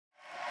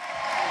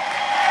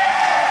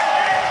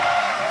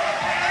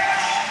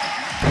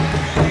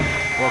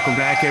Welcome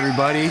back,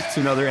 everybody, to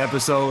another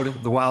episode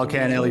of the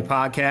Wildcat Alley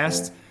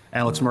podcast.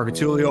 Alex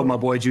Marcatulio, my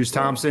boy Juice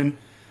Thompson.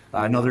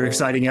 Another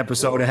exciting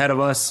episode ahead of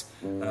us.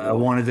 I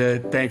wanted to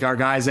thank our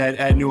guys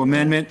at New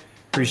Amendment.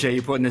 Appreciate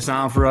you putting this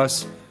on for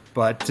us.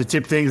 But to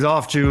tip things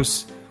off,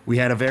 Juice, we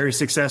had a very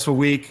successful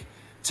week.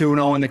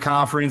 2-0 in the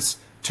conference,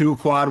 2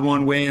 quad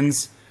 1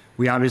 wins.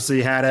 We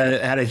obviously had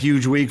a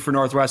huge week for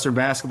Northwestern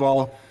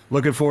basketball.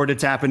 Looking forward to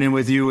tapping in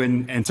with you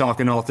and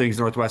talking all things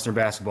Northwestern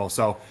basketball.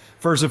 So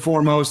first and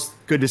foremost,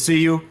 good to see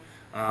you.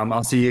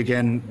 I'll see you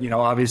again,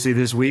 obviously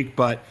this week.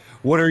 But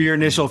what are your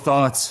initial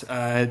thoughts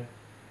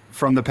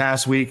from the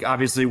past week?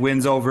 Obviously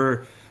wins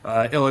over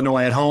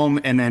Illinois at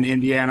home and then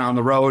Indiana on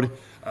the road.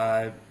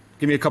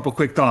 Give me a couple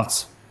quick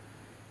thoughts.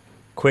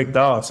 Quick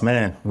thoughts,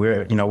 man.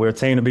 We're a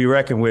team to be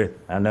reckoned with.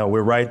 I know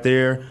we're right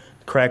there,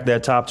 cracked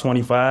that top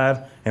 25,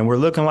 and we're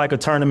looking like a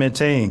tournament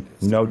team.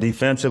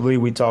 Defensively,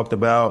 we talked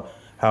about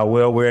how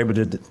well we're able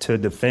to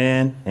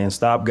defend and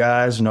stop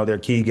guys, they're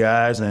key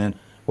guys, and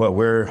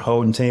we're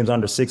holding teams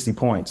under 60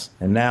 points.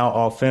 And now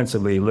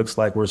offensively, it looks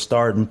like we're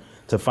starting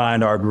to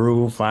find our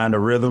groove, find a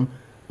rhythm.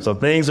 So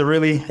things are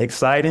really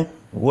exciting.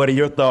 What are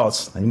your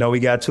thoughts? We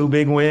got 2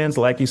 big wins,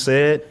 like you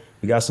said.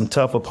 We got some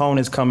tough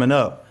opponents coming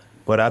up.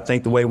 But I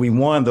think the way we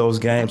won those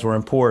games were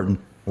important.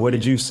 What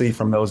did you see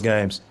from those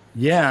games?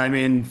 Yeah,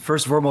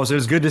 first and foremost, it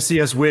was good to see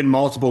us win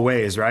multiple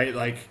ways, right?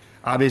 Like,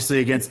 obviously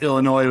against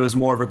Illinois, it was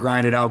more of a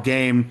grinded out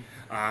game.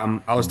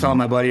 I was telling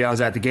my buddy I was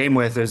at the game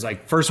with, it was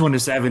like first one to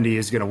 70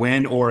 is going to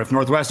win, or if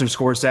Northwestern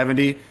scores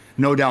 70,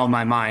 no doubt in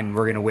my mind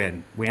we're going to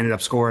win. We ended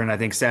up scoring, I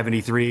think,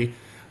 73.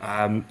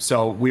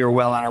 So we were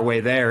well on our way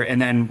there. And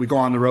then we go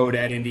on the road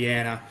at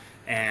Indiana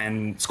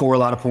and score a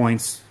lot of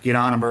points, get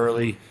on them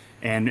early,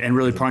 and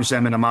really punch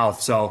them in the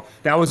mouth. So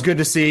that was good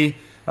to see.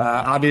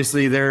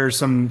 Obviously, there's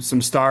some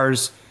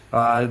stars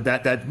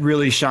that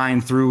really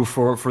shine through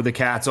for the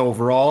Cats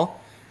overall.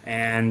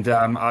 And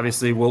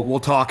obviously, we'll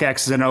talk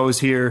X's and O's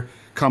here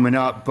coming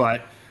up.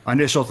 But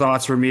initial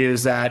thoughts for me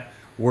is that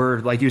we're,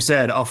 like you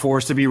said, a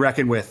force to be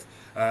reckoned with.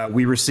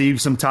 We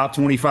received some top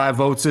 25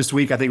 votes this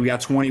week. I think we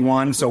got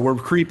 21. So we're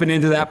creeping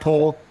into that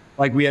poll,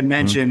 like we had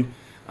mentioned.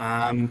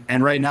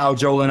 And right now,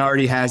 Joe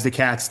Lunardi has the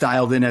Cats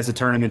dialed in as a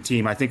tournament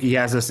team. I think he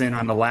has us in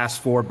on the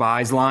last 4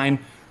 buys line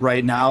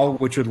right now,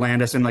 which would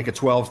land us in like a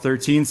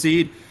 12-13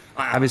 seed.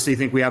 I obviously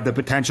think we have the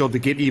potential to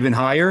get even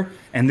higher,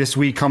 and this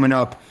week coming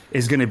up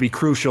is going to be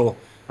crucial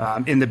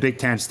in the Big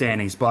Ten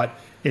standings. But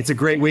it's a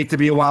great week to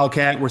be a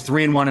Wildcat. We're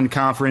 3-1 in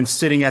conference,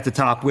 sitting at the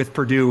top with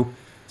Purdue.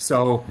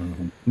 So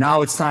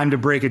now it's time to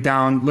break it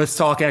down. Let's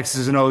talk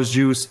X's and O's,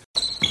 Juice.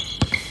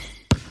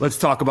 Let's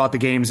talk about the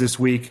games this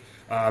week.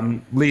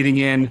 Leading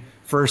in,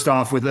 first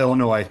off with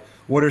Illinois,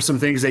 what are some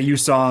things that you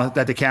saw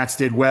that the Cats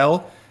did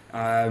well,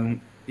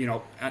 and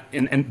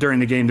during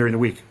the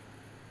week?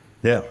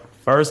 Yeah.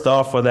 First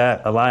off, for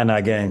that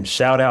Illini game,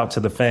 shout out to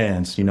the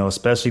fans,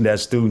 especially that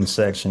student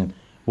section.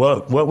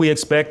 What we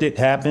expected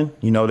happened.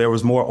 There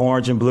was more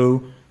orange and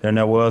blue than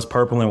there was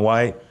purple and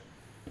white.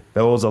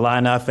 Those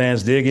Illini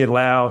fans did get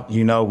loud.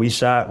 We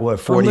shot,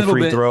 40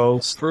 free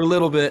throws? For a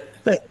little bit.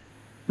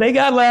 They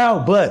got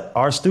loud, but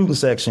our student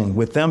section,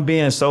 with them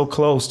being so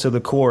close to the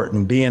court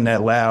and being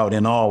that loud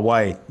and all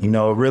white, it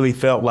really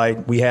felt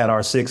like we had our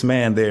 6th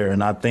man there,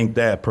 and I think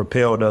that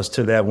propelled us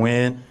to that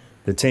win.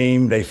 The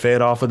team, they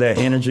fed off of that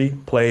energy,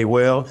 played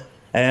well.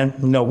 And,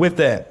 with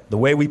that, the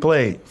way we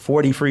played,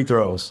 40 free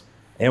throws,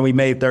 and we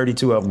made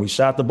 32 of them. We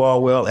shot the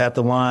ball well at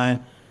the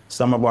line.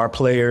 Some of our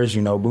players,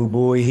 Boo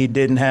Buie, he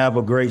didn't have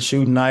a great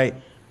shooting night,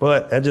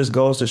 but that just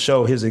goes to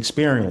show his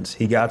experience.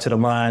 He got to the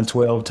line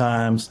 12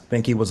 times. I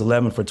think he was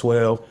 11 for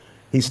 12.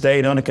 He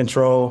stayed under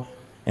control.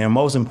 And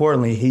most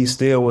importantly, he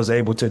still was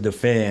able to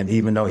defend,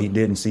 even though he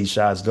didn't see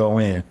shots go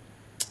in.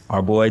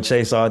 Our boy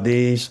Chase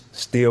Audige,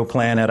 still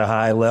playing at a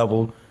high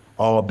level.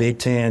 All Big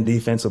Ten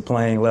defensive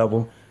playing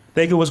level. I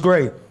think it was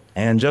great.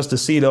 And just to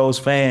see those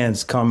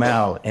fans come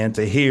out and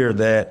to hear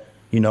that,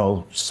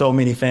 so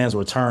many fans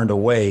were turned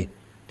away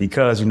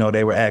because,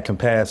 they were at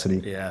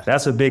capacity. Yeah.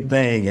 That's a big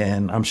thing.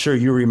 And I'm sure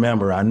you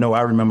remember, I know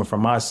I remember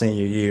from my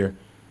senior year,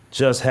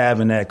 just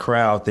having that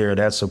crowd there,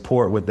 that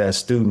support with that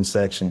student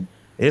section.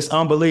 It's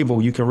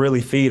unbelievable. You can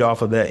really feed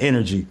off of that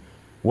energy.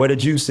 What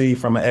did you see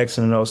from an X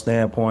and O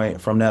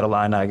standpoint from that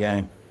Illini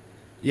game?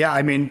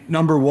 Yeah,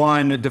 number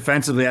one,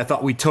 defensively, I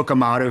thought we took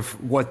them out of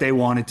what they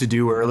wanted to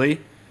do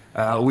early.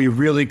 We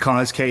really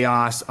caused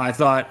chaos. I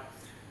thought,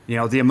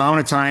 the amount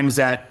of times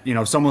that,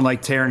 someone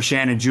like Terrence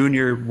Shannon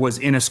Jr. was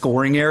in a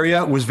scoring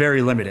area was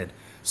very limited.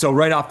 So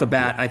right off the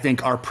bat, I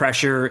think our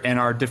pressure and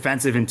our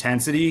defensive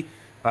intensity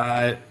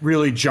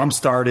really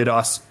jump-started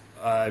us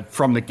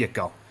from the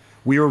get-go.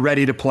 We were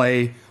ready to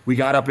play. We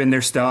got up in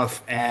their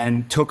stuff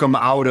and took them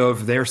out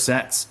of their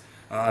sets.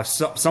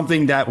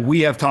 Something that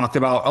we have talked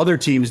about other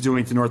teams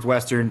doing to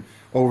Northwestern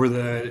over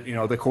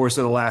the course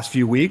of the last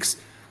few weeks.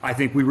 I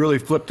think we really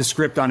flipped the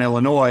script on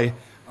Illinois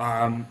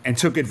and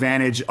took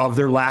advantage of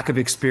their lack of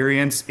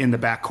experience in the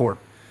backcourt.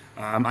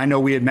 I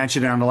know we had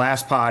mentioned it on the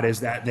last pod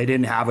is that they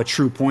didn't have a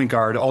true point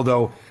guard,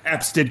 although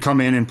Epps did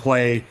come in and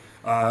play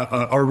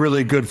a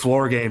really good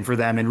floor game for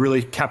them and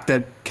really kept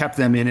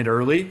them in it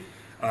early.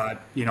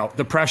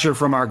 The pressure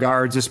from our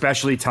guards,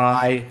 especially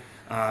Ty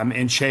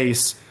and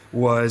Chase,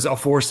 was a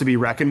force to be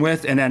reckoned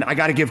with. And then I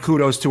got to give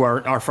kudos to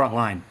our front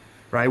line,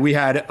 right? We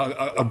had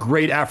a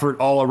great effort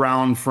all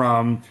around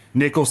from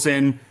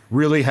Nicholson,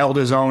 really held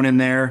his own in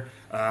there,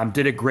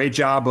 did a great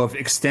job of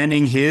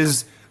extending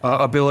his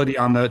ability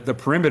on the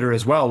perimeter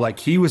as well. Like,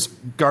 he was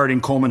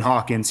guarding Coleman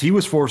Hawkins. He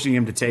was forcing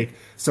him to take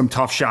some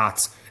tough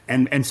shots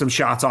and some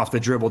shots off the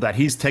dribble that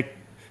he's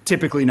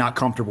typically not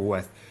comfortable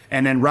with.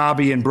 And then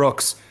Robbie and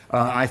Brooks,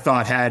 I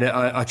thought, had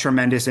a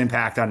tremendous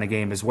impact on the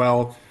game as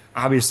well.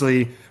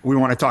 Obviously, we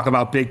want to talk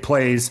about big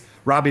plays.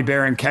 Robbie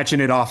Barron catching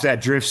it off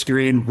that drift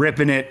screen,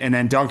 ripping it, and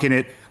then dunking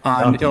it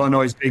on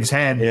Illinois' big's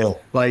head. Yeah.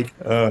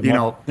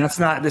 That's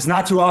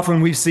not too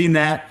often we've seen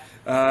that.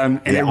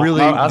 It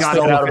really got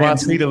out of my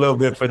seat a little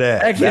bit for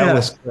that.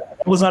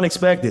 That was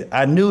unexpected.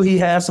 I knew he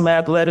had some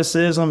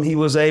athleticism. He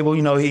was able,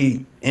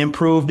 he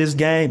improved his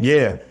game.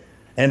 Yeah.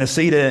 And to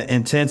see the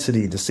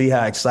intensity, to see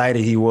how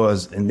excited he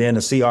was, and then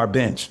to see our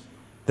bench.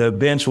 The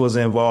bench was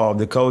involved,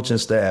 the coaching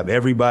staff,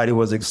 everybody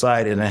was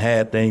excited and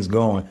had things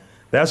going.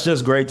 That's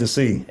just great to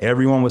see.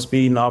 Everyone was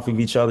feeding off of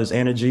each other's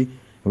energy.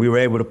 We were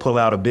able to pull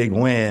out a big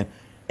win.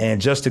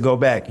 And just to go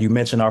back, you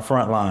mentioned our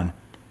front line.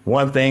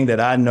 One thing that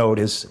I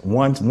noticed,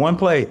 one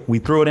play, we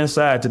threw it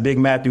inside to big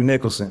Matthew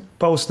Nicholson.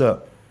 Post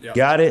up. Yep.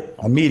 Got it,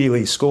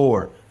 immediately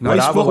scored.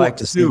 Nice footwork, like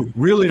to see.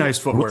 Really nice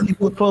footwork. Really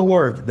good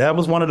footwork. That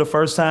was one of the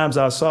first times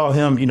I saw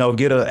him,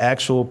 get an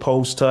actual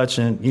post touch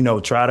and,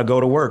 try to go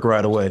to work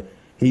right away.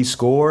 He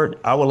scored.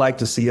 I would like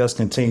to see us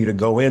continue to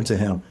go into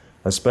him,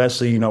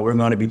 especially, we're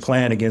going to be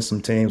playing against some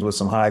teams with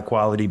some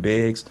high-quality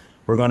bigs.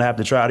 We're going to have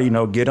to try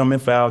to, get them in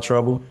foul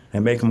trouble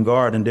and make them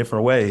guard in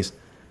different ways.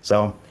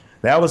 So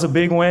that was a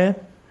big win.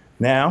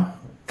 Now,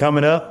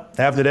 coming up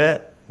after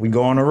that, we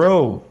go on the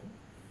road.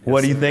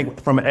 What do you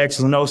think from an X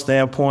and O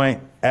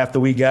standpoint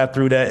after we got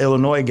through that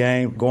Illinois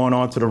game, going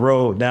on to the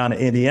road down to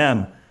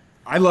Indiana?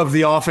 I love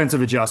the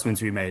offensive adjustments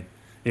we made.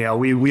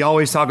 We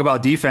always talk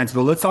about defense,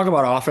 but let's talk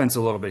about offense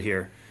a little bit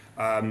here.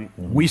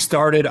 We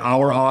started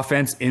our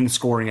offense in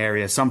scoring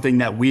areas, something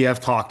that we have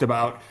talked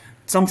about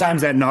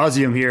sometimes ad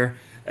nauseum here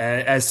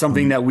as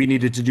something that we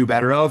needed to do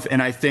better of.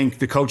 And I think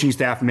the coaching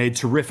staff made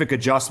terrific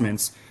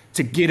adjustments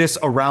to get us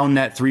around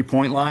that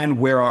three-point line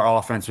where our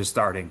offense was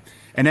starting.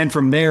 And then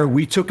from there,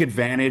 we took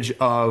advantage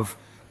of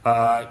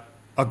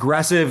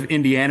aggressive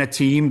Indiana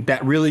team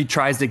that really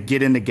tries to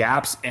get in the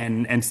gaps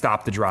and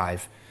stop the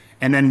drive.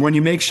 And then when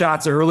you make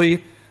shots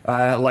early,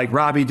 like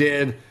Robbie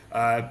did,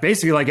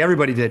 basically like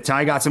everybody did,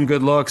 Ty got some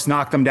good looks,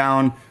 knocked them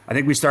down. I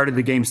think we started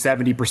the game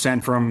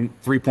 70% from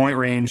three-point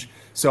range.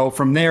 So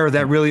from there,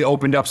 that really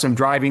opened up some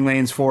driving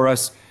lanes for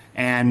us,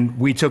 and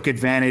we took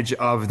advantage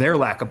of their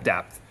lack of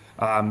depth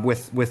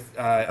with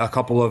a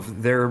couple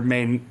of their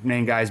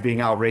main guys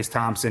being out, Race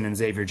Thompson and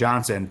Xavier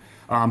Johnson.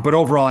 But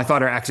overall, I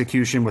thought our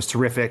execution was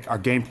terrific. Our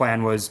game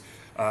plan was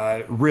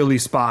really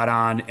spot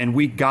on, and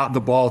we got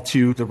the ball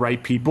to the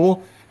right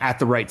people at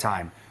the right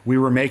time. We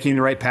were making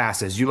the right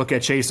passes. You look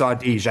at Chase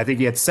Audige, I think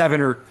he had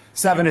seven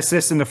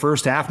assists in the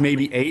first half,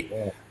 maybe 8,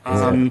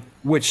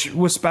 which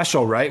was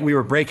special, right? We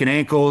were breaking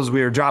ankles,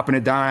 we were dropping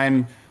a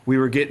dime, we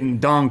were getting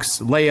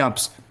dunks,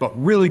 layups, but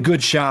really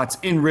good shots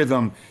in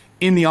rhythm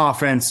in the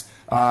offense.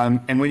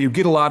 And when you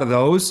get a lot of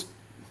those,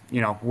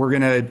 we're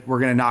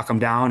gonna knock them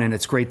down, and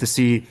it's great to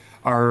see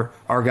our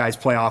guys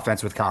play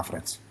offense with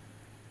confidence.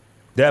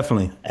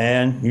 Definitely.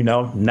 And,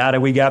 now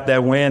that we got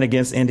that win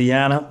against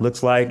Indiana,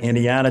 looks like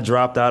Indiana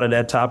dropped out of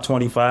that top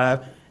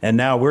 25. And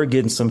now we're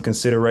getting some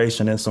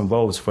consideration and some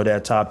votes for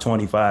that top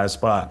 25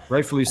 spot.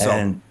 Rightfully so.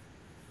 And,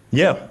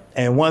 yeah.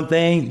 And one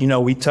thing,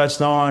 we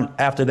touched on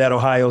after that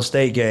Ohio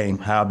State game,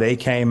 how they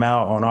came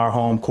out on our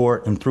home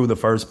court and threw the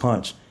first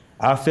punch.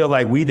 I feel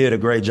like we did a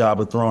great job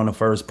of throwing the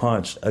first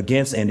punch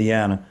against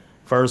Indiana.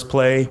 First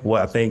play,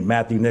 I think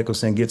Matthew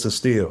Nicholson gets a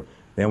steal.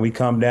 Then we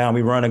come down,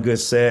 we run a good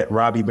set.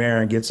 Robbie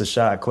Barron gets a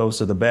shot close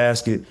to the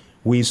basket.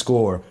 We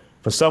score.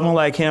 For someone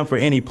like him, for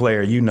any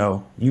player,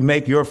 you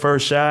make your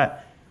first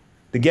shot,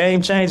 the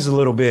game changes a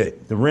little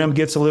bit. The rim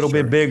gets a little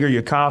bit bigger.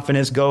 Your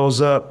confidence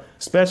goes up,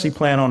 especially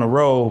playing on the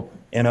road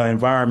in an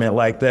environment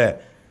like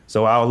that.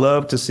 So I would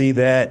love to see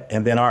that.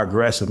 And then our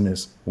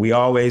aggressiveness. We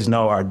always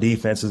know our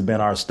defense has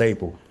been our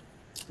staple.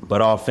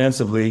 But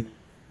offensively,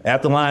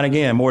 at the line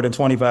again, more than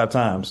 25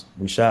 times.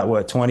 We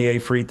shot, 28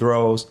 free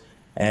throws.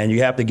 And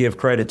you have to give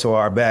credit to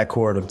our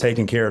backcourt of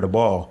taking care of the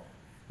ball.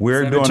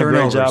 We're doing a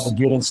great job of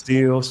getting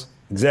steals.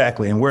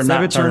 Exactly. And we're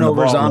not turning the ball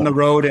turnovers on the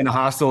road in a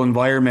hostile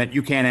environment.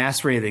 You can't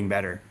ask for anything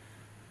better.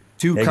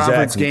 2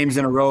 conference games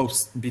in a row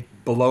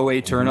below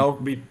 8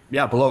 turnovers.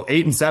 Below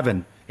 8 and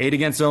 7. 8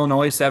 against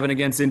Illinois, 7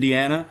 against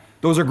Indiana.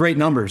 Those are great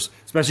numbers,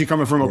 especially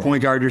coming from a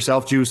point guard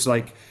yourself, Juice,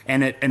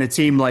 and a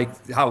team like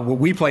what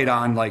we played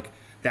on,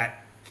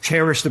 that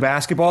cherished the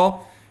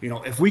basketball.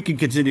 If we can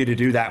continue to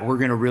do that, we're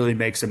going to really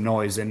make some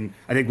noise. And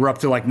I think we're up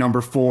to number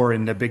 4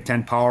 in the Big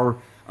Ten Power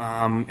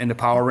in the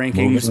power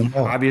rankings. Moving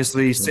up.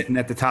 Obviously, sitting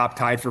at the top,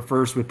 tied for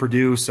first with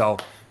Purdue. So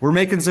we're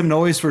making some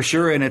noise for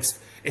sure, and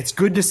it's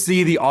good to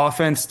see the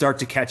offense start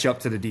to catch up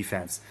to the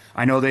defense.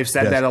 I know they've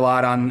said that a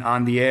lot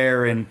on the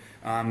air and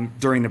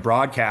during the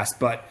broadcast,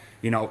 but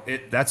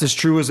that's as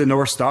true as a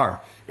North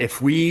Star.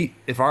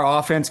 If our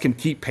offense can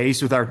keep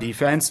pace with our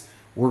defense,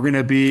 we're going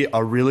to be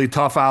a really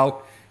tough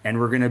out, and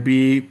we're going to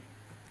be.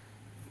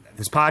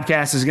 This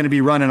podcast is going to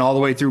be running all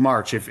the way through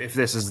March if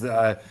this is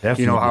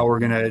how we're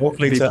going to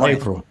hopefully to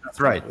April.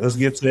 That's right. Let's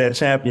get to that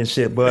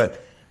championship.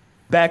 But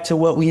back to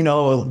what we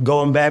know,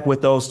 going back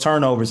with those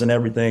turnovers and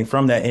everything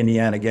from that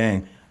Indiana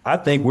game, I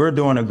think we're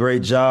doing a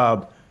great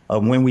job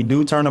of when we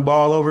do turn the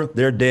ball over,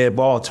 they're dead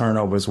ball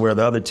turnovers where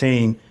the other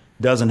team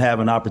doesn't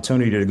have an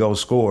opportunity to go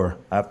score.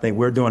 I think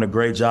we're doing a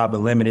great job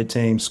of limited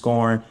teams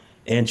scoring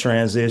in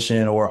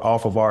transition or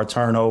off of our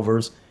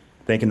turnovers.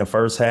 I think in the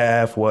first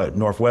half,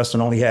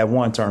 Northwestern only had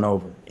 1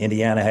 turnover.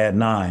 Indiana had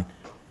 9.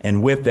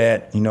 And with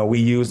that, we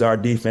used our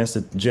defense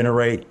to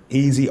generate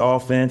easy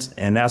offense,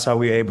 and that's how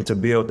we were able to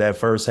build that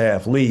first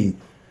half lead.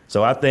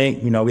 So I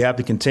think, we have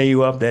to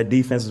continue up that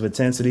defensive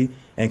intensity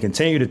and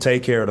continue to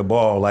take care of the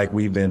ball like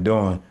we've been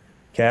doing.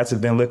 Cats have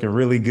been looking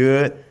really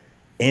good.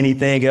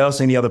 Anything else,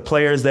 any other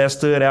players that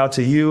stood out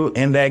to you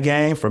in that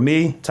game? For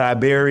me, Ty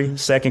Berry,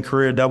 second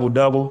career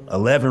double-double,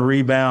 11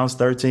 rebounds,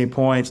 13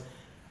 points.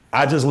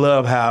 I just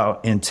love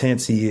how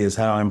intense he is,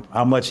 how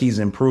much he's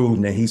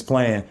improved, and he's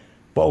playing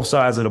both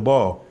sides of the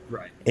ball.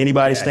 Right.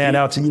 Anybody stand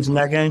out to you from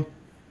that game?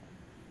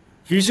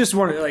 He's just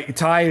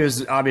Ty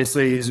is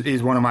obviously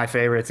he's one of my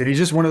favorites, and he's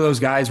just one of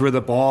those guys where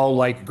the ball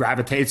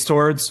gravitates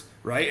towards,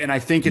 right? And I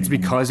think it's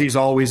because he's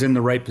always in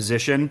the right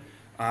position.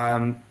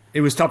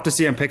 It was tough to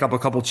see him pick up a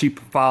couple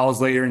cheap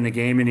fouls later in the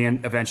game, and he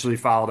eventually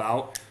fouled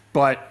out.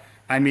 But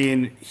I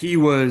mean, he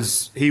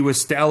was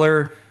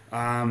stellar.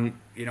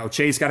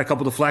 Chase got a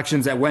couple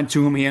deflections that went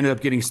to him. He ended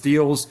up getting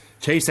steals.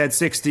 Chase had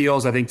 6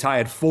 steals. I think Ty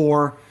had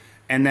 4.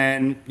 And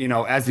then,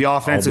 as the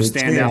offensive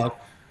standout,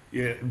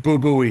 Boo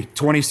Buie,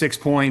 26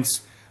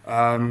 points,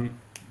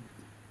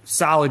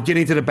 solid,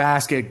 getting to the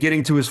basket,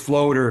 getting to his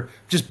floater,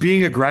 just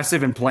being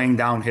aggressive and playing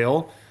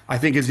downhill, I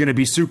think is going to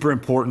be super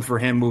important for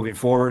him moving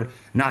forward.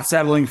 Not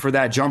settling for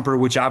that jumper,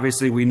 which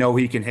obviously we know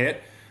he can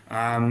hit,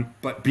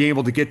 but being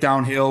able to get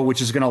downhill,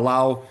 which is going to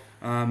allow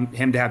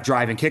him to have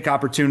drive and kick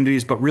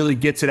opportunities, but really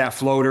get to that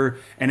floater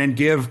and then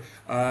give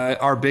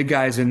our big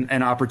guys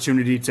an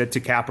opportunity to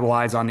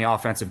capitalize on the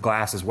offensive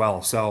glass as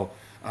well. So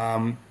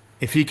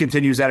if he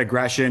continues that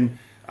aggression,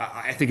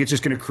 I think it's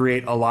just going to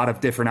create a lot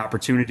of different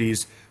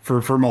opportunities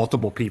for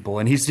multiple people.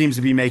 And he seems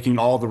to be making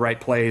all the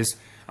right plays.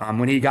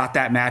 When he got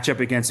that matchup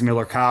against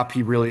Miller Kopp,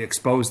 he really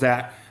exposed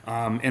that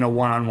in a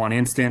one-on-one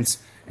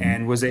instance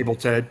and was able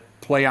to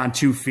play on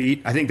 2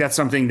 feet. I think that's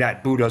something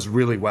that Boo does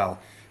really well.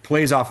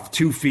 Plays off of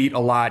 2 feet a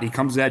lot. He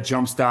comes to that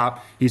jump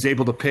stop. He's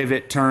able to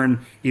pivot,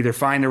 turn, either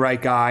find the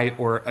right guy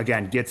or,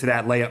 again, get to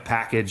that layup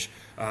package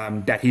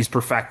that he's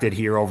perfected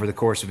here over the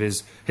course of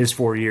his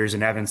 4 years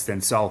in Evanston.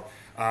 So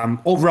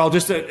overall,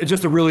 just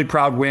a really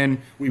proud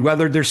win. We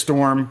weathered their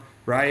storm,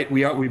 right?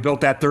 We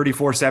built that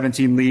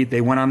 34-17 lead.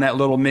 They went on that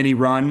little mini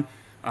run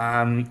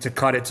to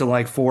cut it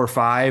to 4 or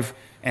 5.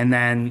 And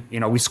then,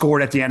 we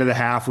scored at the end of the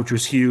half, which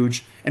was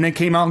huge. And then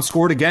came out and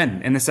scored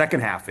again in the second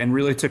half and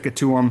really took it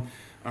to them.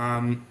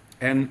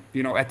 And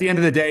at the end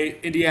of the day,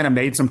 Indiana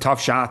made some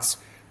tough shots.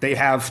 They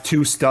have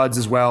 2 studs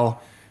as well,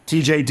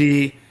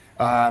 TJD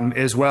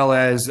as well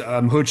as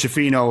Hood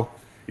Schifino,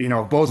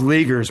 both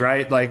leaguers,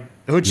 right?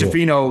 Hood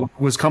Schifino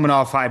was coming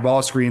off high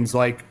ball screens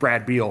like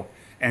Brad Beal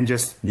and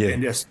just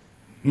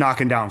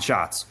knocking down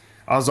shots.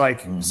 I was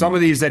like, some of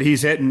these that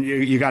he's hitting,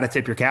 you got to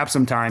tip your cap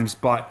sometimes.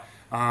 But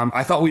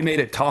I thought we made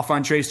it tough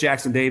on Trace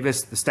Jackson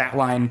Davis. The stat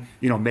line,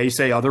 may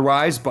say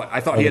otherwise, but I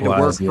thought he had to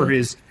work for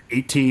his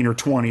 18 or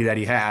 20 that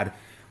he had.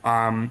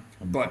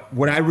 But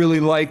what I really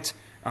liked,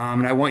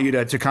 and I want you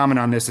to comment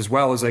on this as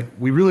well, is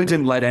we really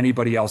didn't let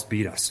anybody else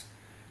beat us,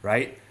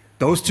 right?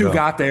 Those 2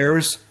 got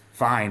theirs,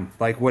 fine.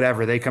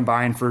 Whatever, they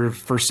combined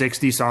for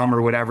 60 some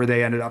or whatever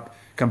they ended up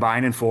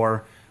combining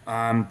for.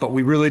 But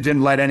we really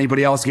didn't let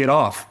anybody else get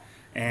off.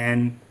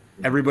 And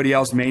everybody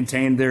else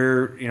maintained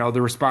their,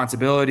 their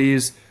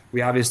responsibilities.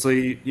 We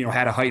obviously,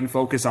 had a heightened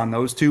focus on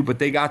those 2, but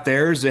they got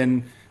theirs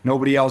and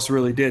nobody else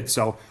really did.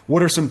 So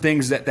what are some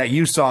things that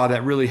you saw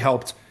that really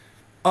helped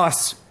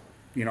us,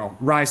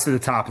 rise to the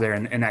top there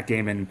in that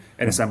game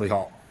at Assembly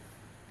Hall?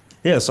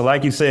 Yeah, so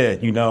like you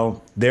said,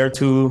 their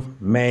 2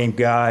 main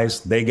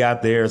guys, they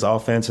got theirs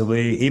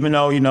offensively. Even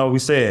though, we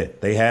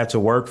said they had to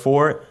work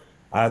for it,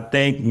 I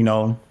think,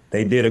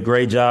 they did a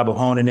great job of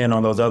honing in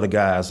on those other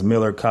guys,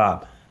 Miller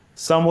Kopp,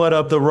 somewhat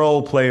of the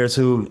role players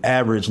who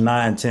averaged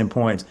 9, 10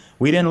 points.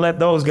 We didn't let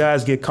those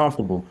guys get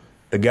comfortable.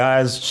 The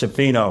guys,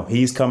 Schifino,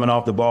 he's coming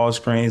off the ball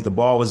screens. The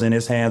ball was in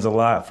his hands a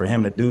lot for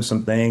him to do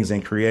some things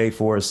and create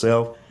for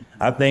himself.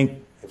 I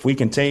think if we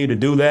continue to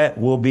do that,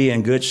 we'll be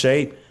in good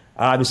shape.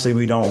 Obviously,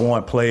 we don't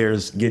want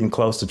players getting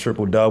close to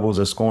triple doubles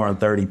or scoring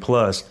 30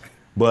 plus.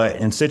 But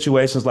in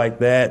situations like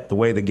that, the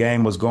way the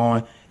game was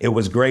going, it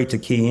was great to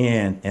key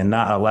in and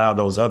not allow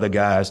those other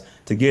guys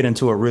to get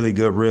into a really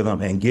good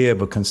rhythm and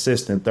give a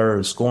consistent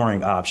third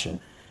scoring option.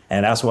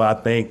 And that's what I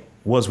think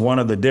was one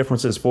of the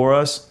differences for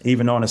us,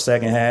 even on the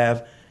second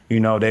half. You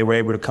know, they were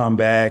able to come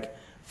back,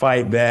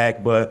 fight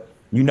back, but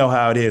you know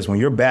how it is. When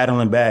you're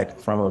battling back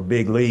from a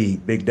big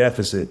lead, big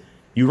deficit,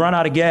 you run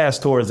out of gas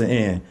towards the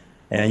end.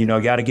 And, you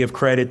know, got to give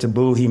credit to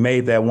Boo. He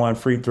made that one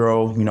free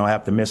throw, you know,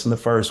 after missing the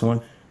first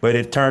one. But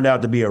it turned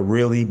out to be a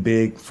really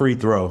big free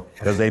throw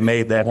because they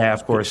made that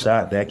half-court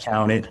shot that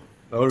counted.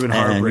 That would have been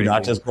heartbreaking. And, you know, I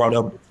just brought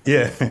up,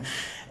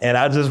 and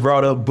I just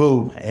brought up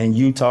Boo, and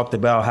you talked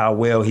about how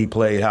well he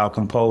played, how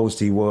composed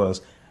he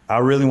was. I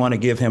really want to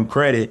give him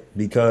credit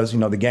because, you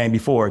know, the game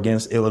before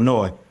against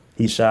Illinois,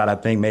 he shot, I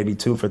think, maybe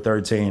 2 for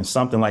 13,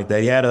 something like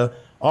that. He had a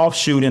off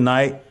shooting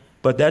night,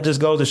 but that just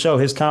goes to show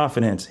his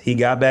confidence. He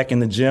got back in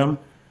the gym,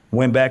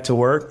 went back to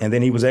work, and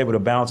then he was able to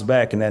bounce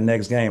back in that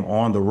next game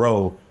on the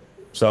road.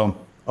 So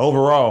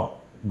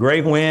overall,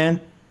 great win.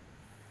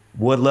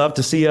 Would love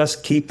to see us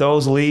keep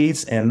those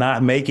leads and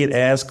not make it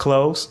as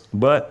close,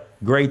 but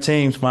great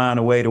teams find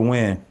a way to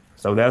win.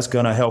 So that's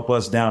going to help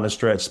us down the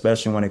stretch,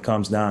 especially when it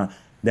comes down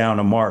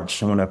to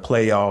March, when the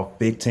playoff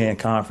Big Ten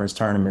conference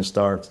tournament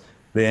starts.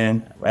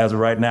 Then, as of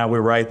right now,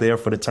 we're right there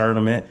for the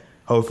tournament.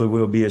 Hopefully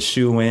we'll be a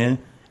shoe-in.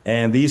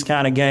 And these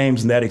kind of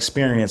games and that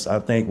experience, I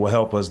think, will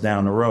help us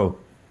down the road.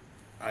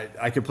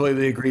 I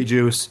completely agree,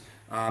 Juice.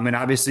 And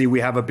obviously we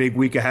have a big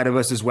week ahead of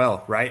us as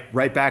well, right?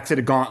 Right back to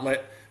the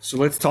gauntlet. So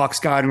let's talk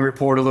scouting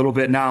report a little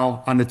bit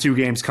now on the 2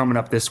 games coming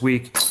up this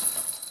week.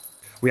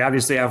 We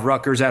obviously have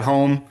Rutgers at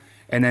home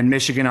and then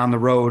Michigan on the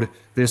road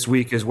this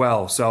week as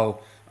well.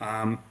 So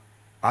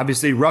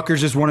obviously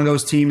Rutgers is one of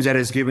those teams that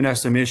has given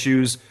us some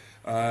issues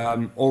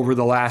over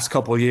the last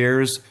couple of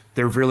years.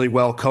 They're really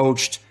well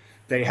coached.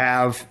 They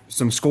have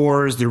some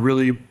scores. They're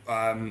really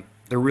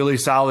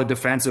solid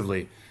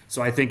defensively.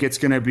 So I think it's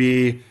going to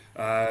be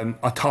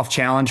a tough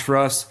challenge for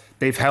us.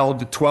 They've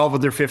held 12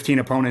 of their 15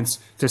 opponents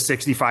to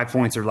 65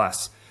 points or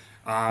less.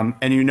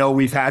 And, you know,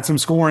 we've had some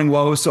scoring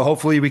woes, so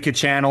hopefully we could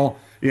channel,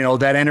 you know,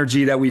 that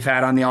energy that we've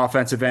had on the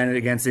offensive end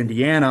against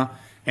Indiana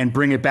and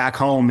bring it back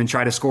home and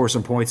try to score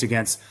some points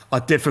against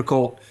a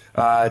difficult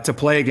to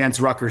play against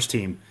Rutgers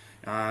team.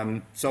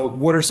 So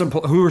who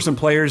are some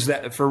players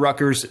that for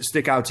Rutgers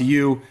stick out to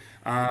you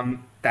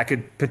that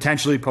could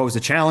potentially pose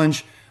a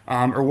challenge?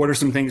 Or what are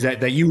some things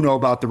that you know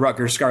about the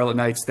Rutgers Scarlet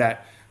Knights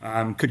that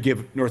could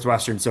give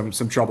Northwestern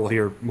some trouble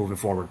here moving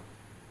forward?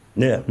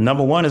 Yeah,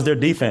 number one is their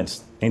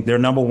defense. I think they're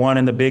number one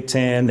in the Big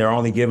Ten. They're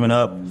only giving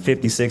up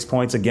 56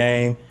 points a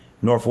game.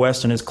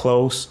 Northwestern is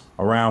close,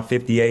 around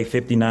 58,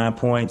 59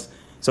 points.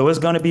 So it's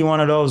going to be one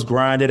of those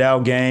grinded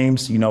out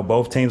games. You know,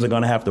 both teams are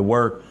going to have to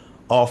work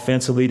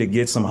offensively to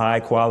get some high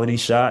quality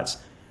shots.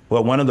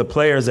 But one of the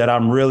players that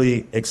I'm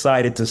really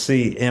excited to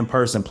see in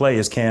person play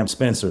is Cam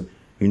Spencer.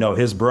 You know,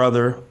 his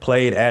brother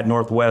played at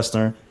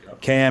Northwestern.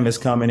 Cam is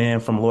coming in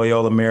from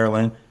Loyola,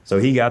 Maryland. So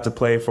he got to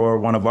play for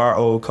one of our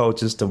old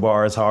coaches,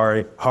 Tavares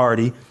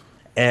Hardy.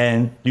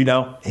 And, you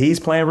know, he's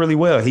playing really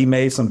well. He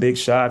made some big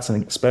shots,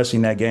 and especially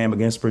in that game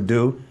against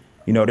Purdue.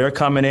 You know, they're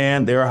coming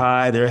in, they're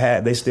high,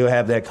 they still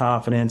have that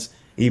confidence,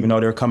 even though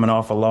they're coming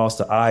off a loss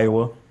to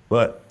Iowa.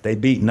 But they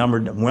beat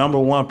number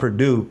one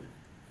Purdue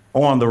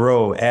on the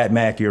road at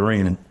Mackey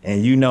Arena.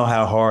 And you know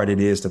how hard it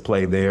is to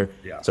play there.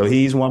 Yeah. So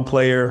he's one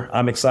player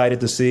I'm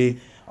excited to see.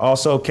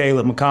 Also,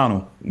 Caleb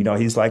McConnell. You know,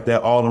 he's like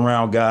that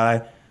all-around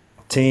guy.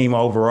 Team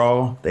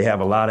overall, they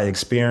have a lot of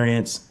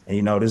experience. And,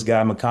 you know, this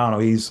guy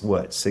McConnell, he's,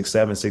 6'7",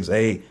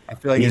 6'8". I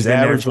feel like he's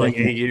been there for like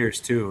 8 years,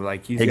 too.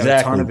 Like, he's got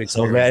a ton of experience.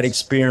 So that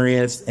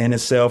experience in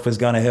itself is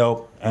going to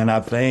help. And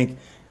I think,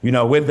 you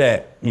know, with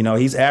that, you know,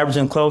 he's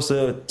averaging close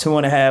to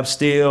 2.5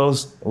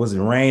 steals. Was it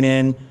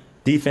reigning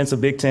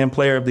Defensive Big Ten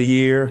Player of the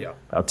Year? Yeah.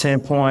 About 10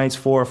 points,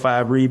 4 or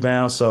 5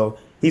 rebounds. So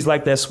he's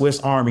like that Swiss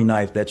Army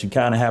knife that you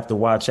kind of have to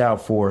watch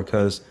out for,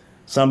 because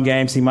some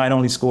games he might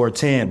only score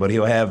 10, but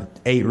he'll have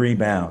 8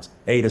 rebounds,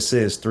 8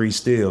 assists, 3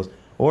 steals.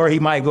 Or he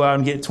might go out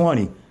and get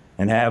 20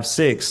 and have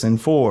 6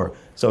 and 4.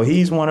 So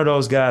he's one of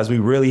those guys we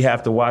really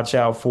have to watch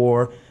out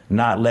for,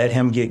 not let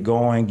him get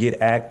going,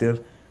 get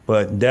active.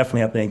 But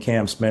definitely I think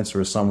Cam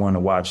Spencer is someone to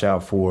watch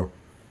out for.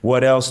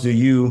 What else do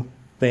you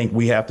think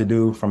we have to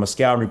do from a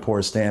scouting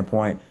report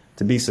standpoint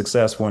to be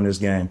successful in this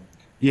game?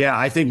 Yeah,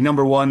 I think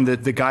number one,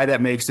 the guy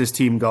that makes this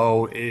team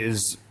go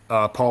is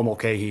Paul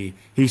Mulcahy.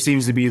 He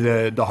seems to be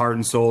the heart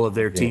and soul of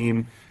their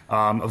team,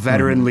 a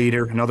veteran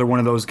leader, another one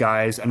of those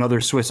guys,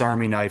 another Swiss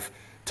Army knife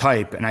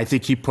type. And I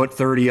think he put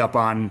 30 up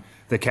on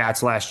the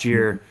Cats last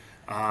year.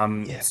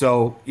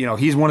 So, you know,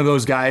 he's one of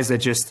those guys that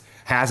just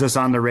has us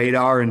on the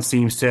radar and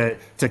seems to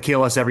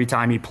kill us every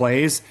time he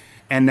plays.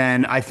 And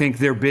then I think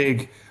their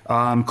big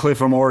Cliff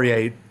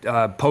Amorie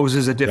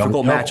poses a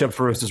difficult matchup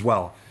for us as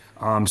well.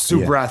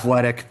 Super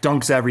athletic,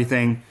 dunks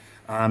everything.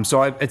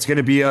 So it's going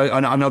to be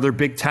another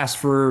big test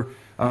for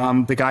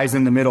the guys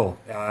in the middle.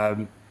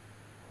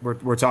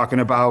 We're talking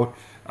about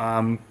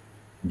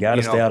got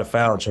to stay out of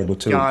foul trouble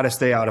too. Got to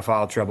stay out of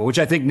foul trouble, which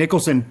I think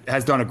Nicholson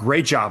has done a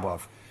great job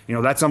of.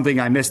 that's something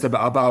I missed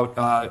about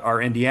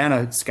our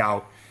Indiana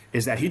scout,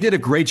 is that he did a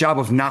great job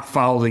of not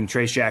fouling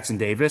Trace Jackson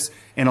Davis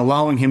and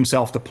allowing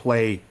himself to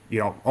play,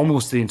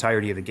 almost the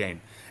entirety of the game.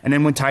 And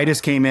then when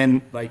Titus came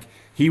in, like,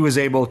 he was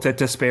able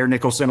to spare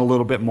Nicholson a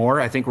little bit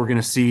more. I think we're going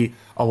to see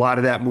a lot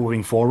of that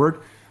moving forward.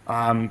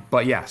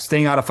 But yeah,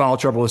 staying out of foul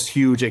trouble is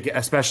huge,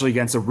 especially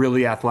against a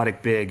really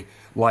athletic big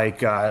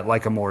like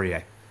a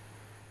Morier.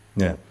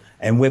 Yeah.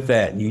 And with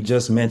that, you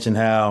just mentioned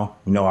how,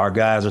 our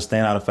guys are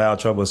staying out of foul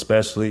trouble,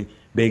 especially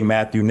big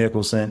Matthew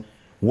Nicholson.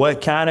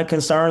 What kind of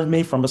concerns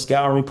me from a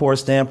scouting report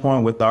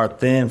standpoint with our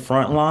thin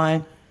front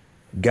line,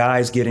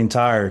 guys getting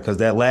tired, because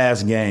that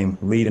last game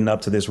leading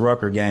up to this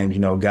Rucker game,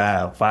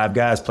 5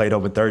 guys played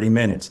over 30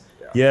 minutes.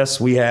 Yeah. Yes,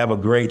 we have a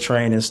great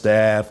training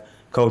staff.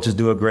 Coaches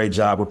do a great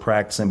job with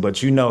practicing,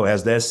 but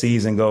as that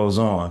season goes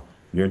on,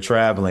 you're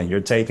traveling, you're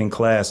taking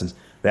classes,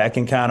 that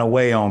can kind of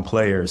weigh on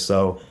players.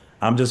 So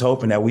I'm just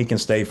hoping that we can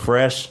stay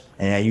fresh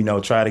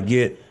and, try to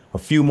get a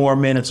few more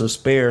minutes or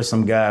spare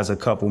some guys a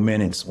couple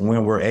minutes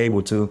when we're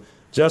able to,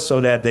 just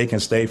so that they can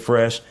stay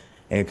fresh.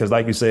 And because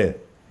like you said,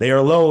 they are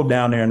low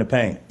down there in the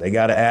paint. They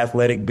got an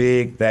athletic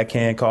big that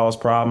can cause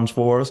problems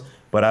for us.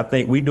 But I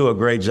think we do a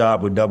great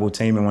job with double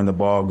teaming when the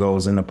ball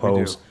goes in the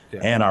post,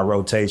 and our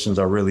rotations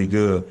are really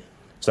good.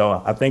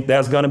 So I think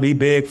that's going to be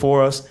big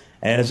for us.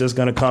 And it's just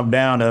going to come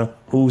down to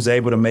who's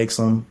able to make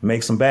some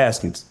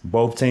baskets.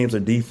 Both teams are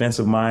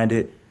defensive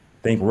minded.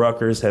 I think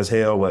Rutgers has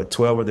held,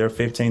 12 of their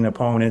 15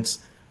 opponents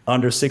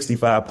under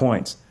 65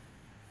 points.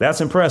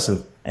 That's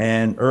impressive.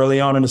 And early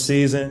on in the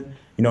season,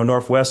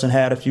 Northwestern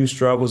had a few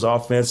struggles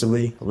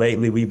offensively.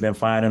 Lately, we've been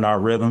finding our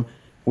rhythm.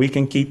 We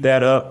can keep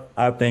that up.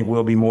 I think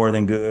we'll be more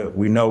than good.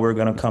 We know we're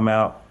going to come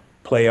out,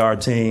 play our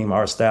team,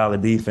 our style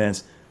of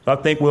defense. So I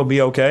think we'll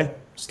be okay.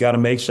 Just got to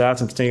make shots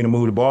and continue to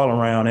move the ball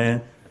around.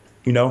 And,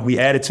 we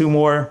added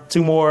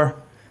 200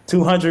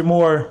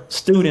 more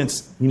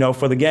students,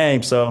 for the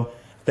game. So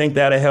I think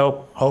that'll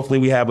help. Hopefully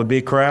we have a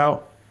big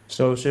crowd.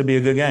 So it should be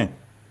a good game.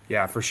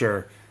 Yeah, for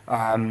sure.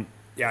 I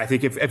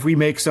think if we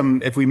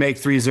make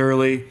threes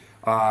early,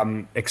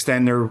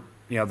 extend their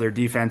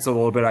defense a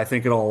little bit, I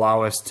think it'll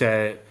allow us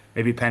to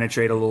maybe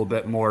penetrate a little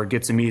bit more,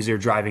 get some easier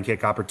driving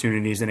kick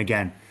opportunities, and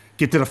again,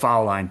 get to the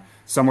foul line,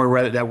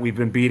 somewhere that we've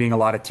been beating a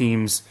lot of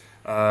teams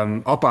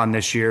up on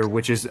this year,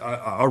 which is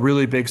a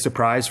really big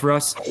surprise for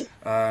us.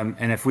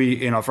 And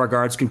if our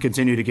guards can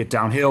continue to get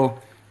downhill,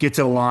 get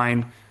to the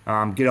line,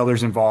 get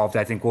others involved,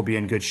 I think we'll be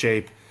in good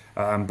shape.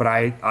 But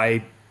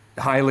I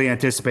highly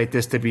anticipate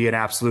this to be an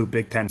absolute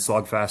Big Ten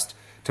slugfest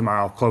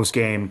tomorrow, close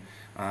game.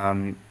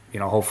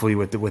 Hopefully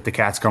with the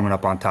Cats coming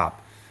up on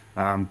top.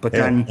 But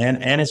then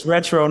and it's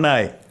retro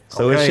night,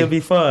 so It should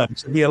be fun. It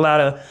should be a lot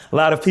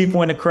of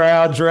people in the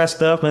crowd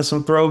dressed up in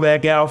some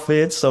throwback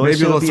outfits. So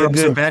maybe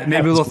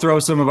we'll throw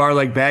some of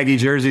our baggy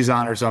jerseys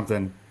on or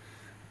something.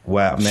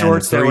 Wow, man!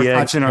 Shorts that were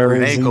touching our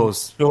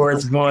ankles.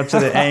 Shorts going to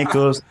the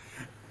ankles.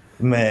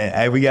 Man,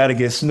 hey, we got to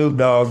get Snoop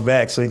Dogg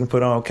back so he can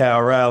put on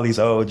Kyle Riley's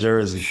old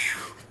jersey.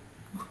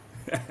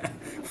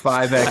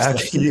 5X. How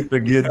can you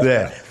forget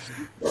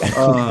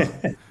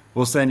that?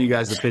 We'll send you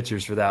guys the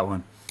pictures for that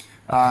one.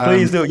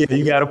 Please do. Yeah,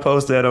 you got to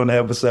post that on the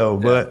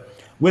episode. Yeah. But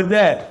with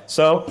that,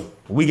 so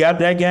we got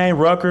that game,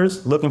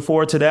 Rutgers. Looking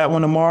forward to that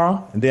one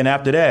tomorrow. And then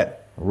after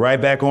that, right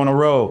back on the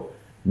road.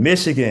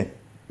 Michigan,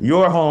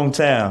 your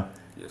hometown.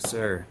 Yes,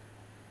 sir.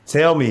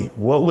 Tell me,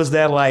 what was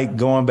that like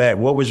going back?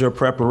 What was your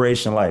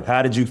preparation like?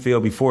 How did you feel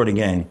before the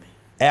game,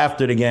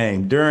 after the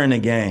game, during the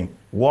game?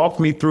 Walk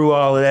me through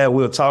all of that.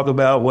 We'll talk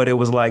about what it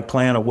was like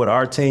playing or what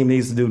our team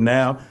needs to do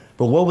now.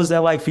 But what was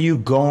that like for you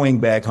going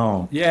back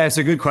home? Yeah, it's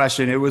a good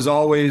question. It was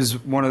always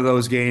one of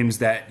those games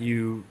that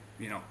you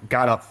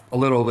got up a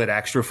little bit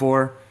extra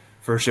for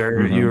sure.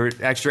 Mm-hmm. You were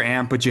extra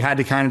amped, but you had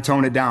to kind of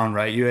tone it down,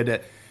 right? You had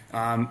to,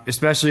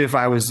 especially if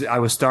I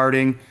was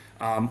starting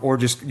or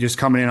just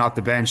coming in off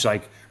the bench,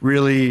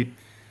 really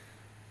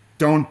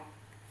don't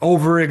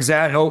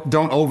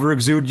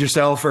over-exude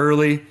yourself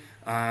early.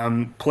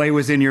 Play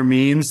within your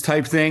means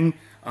type thing.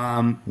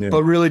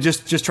 But really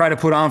just try to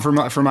put on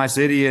for my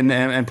city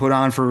and put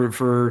on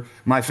for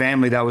my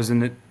family that was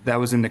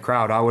in the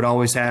crowd. I would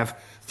always have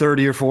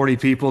 30 or 40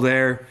 people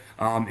there,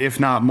 if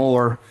not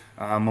more,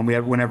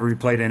 whenever we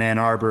played in Ann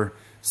Arbor.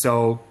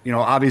 So,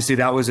 obviously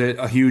that was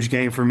a huge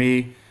game for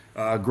me,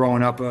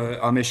 growing up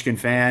a Michigan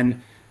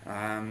fan.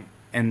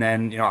 And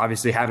then,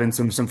 obviously having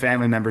some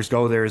family members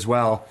go there as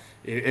well.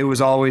 It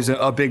was always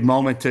a big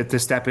moment to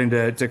step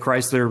into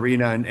Chrysler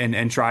Arena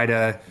and try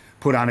to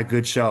put on a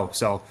good show.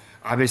 So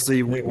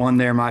obviously we won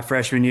there my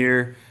freshman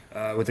year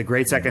with a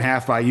great second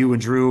half by you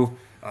and Drew.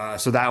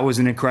 So that was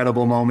an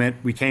incredible moment.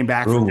 We came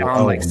back from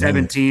down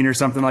 17 or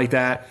something like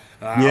that.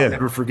 I'll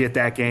never forget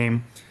that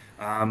game.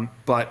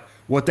 But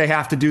what they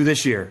have to do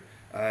this year,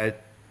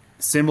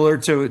 similar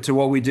to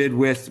what we did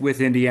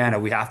with Indiana,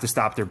 we have to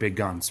stop their big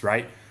guns,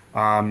 right?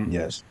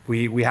 Yes.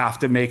 We have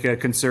to make a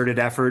concerted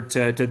effort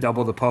to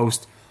double the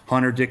post.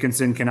 Hunter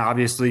Dickinson can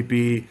obviously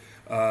be,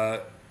 a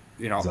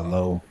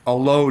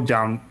low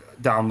down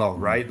low,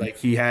 right? Like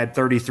he had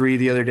 33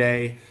 the other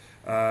day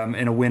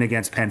in a win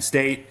against Penn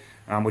State.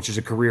 which is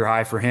a career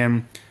high for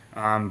him.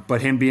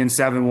 But him being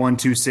 7'1",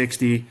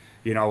 260,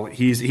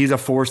 he's a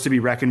force to be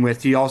reckoned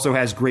with. He also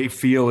has great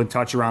feel and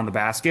touch around the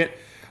basket.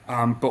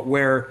 But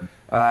where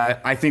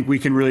I think we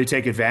can really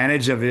take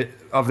advantage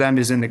of them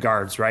is in the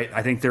guards, right?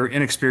 I think they're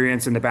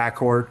inexperienced in the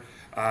backcourt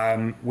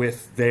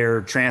with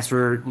their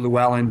transfer,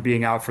 Llewellyn,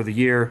 being out for the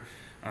year.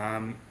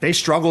 They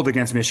struggled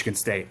against Michigan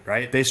State,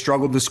 right? They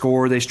struggled to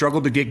score. They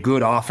struggled to get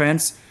good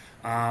offense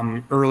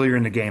earlier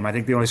in the game. I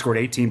think they only scored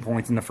 18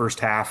 points in the first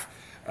half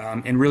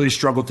and really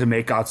struggled to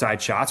make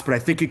outside shots. But I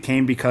think it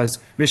came because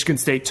Michigan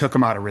State took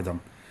them out of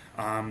rhythm.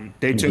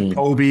 They took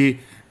Kobe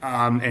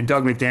and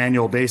Doug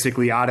McDaniel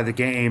basically out of the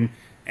game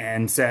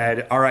and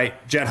said, all right,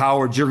 Jet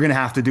Howard, you're going to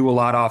have to do a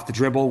lot off the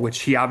dribble,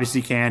 which he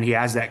obviously can. He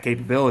has that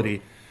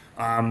capability.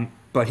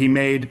 But they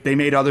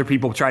made other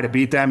people try to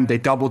beat them. They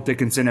doubled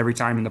Dickinson every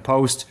time in the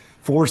post,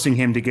 forcing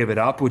him to give it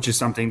up, which is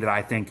something that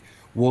I think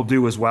we'll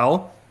do as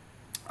well,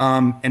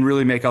 and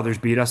really make others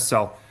beat us.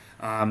 So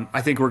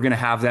I think we're going to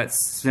have that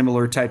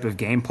similar type of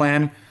game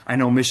plan. I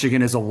know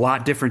Michigan is a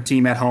lot different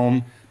team at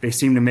home. They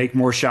seem to make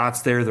more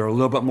shots there. They're a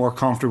little bit more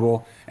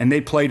comfortable, and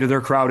they play to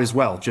their crowd as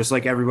well, just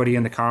like everybody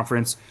in the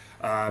conference.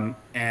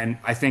 And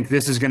I think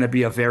this is going to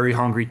be a very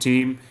hungry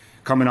team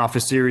coming off a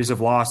series of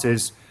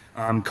losses.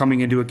 Coming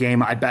into a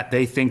game I bet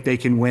they think they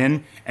can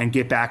win and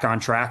get back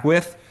on track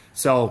with.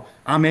 So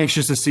I'm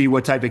anxious to see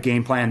what type of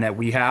game plan that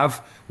we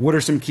have. What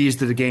are some keys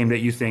to the game that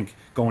you think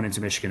going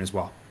into Michigan as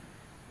well?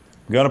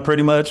 I'm going to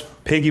pretty much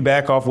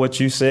piggyback off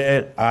what you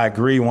said. I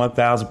agree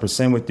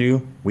 1,000% with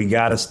you. We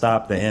got to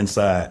stop the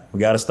inside. We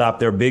got to stop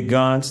their big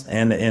guns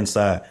and the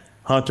inside.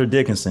 Hunter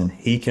Dickinson,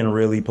 he can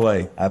really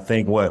play. I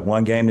think,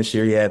 one game this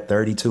year he had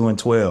 32 and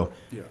 12.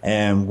 Yeah.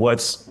 And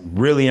what's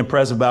really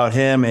impressive about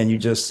him, and you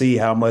just see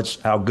how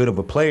good of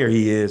a player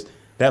he is,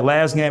 that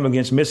last game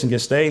against Michigan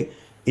State,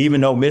 even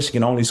though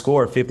Michigan only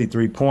scored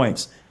 53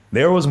 points,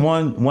 there was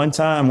one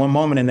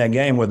moment in that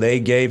game where they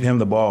gave him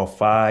the ball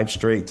 5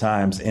 straight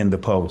times in the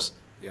post,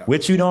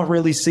 which you don't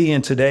really see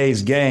in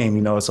today's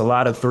game. It's a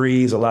lot of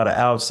threes, a lot of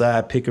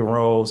outside pick and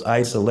rolls,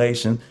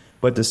 isolation.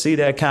 But to see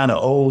that kind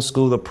of old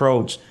school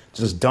approach,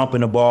 just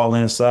dumping the ball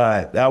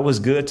inside, that was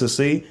good to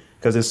see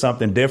because it's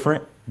something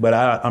different. But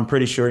I'm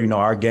pretty sure,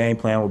 our game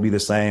plan will be the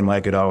same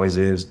like it always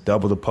is.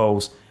 Double the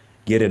post,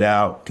 get it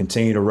out,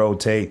 continue to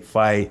rotate,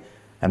 fight.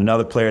 And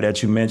another player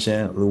that you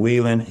mentioned,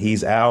 Llewellyn,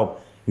 he's out.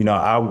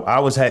 I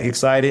was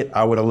excited.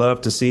 I would have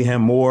loved to see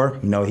him more.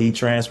 He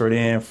transferred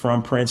in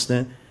from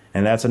Princeton,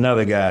 and that's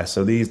another guy.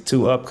 So these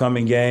 2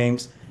 upcoming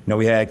games,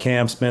 we had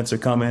Cam Spencer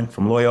coming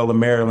from Loyola,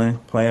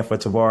 Maryland, playing for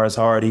Tavares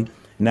Hardy.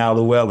 Now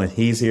Llewellyn,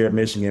 he's here at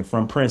Michigan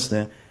from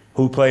Princeton,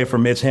 who played for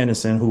Mitch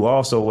Henderson, who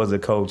also was a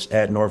coach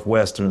at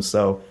Northwestern.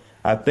 So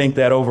I think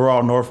that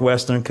overall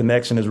Northwestern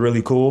connection is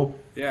really cool.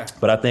 Yeah.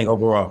 But I think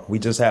overall we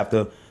just have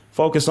to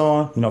focus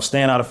on,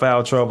 staying out of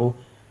foul trouble.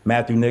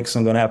 Matthew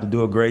Nixon going to have to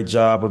do a great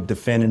job of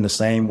defending the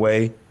same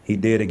way he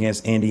did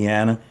against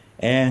Indiana.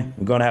 And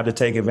we're going to have to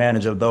take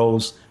advantage of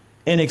those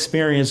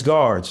inexperienced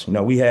guards.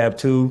 We have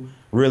 2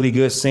 really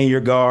good senior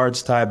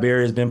guards. Ty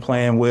Berry has been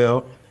playing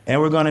well.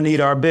 And we're going to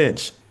need our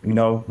bench.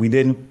 We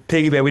didn't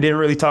piggyback. We didn't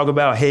really talk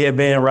about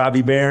Headband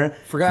Robbie Barron.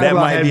 Forgot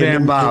about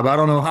Headband Bob. I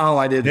don't know how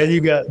I did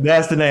that.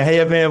 That's the name,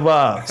 Headband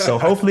Bob. So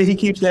hopefully he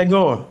keeps that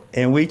going,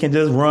 and we can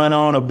just run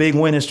on a big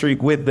winning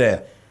streak with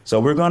that.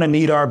 So we're going to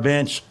need our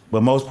bench,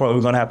 but most probably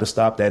we're going to have to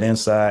stop that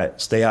inside,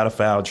 stay out of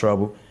foul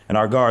trouble, and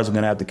our guards are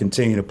going to have to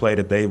continue to play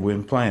that they've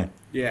been playing.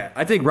 Yeah,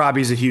 I think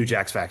Robbie's a huge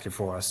X factor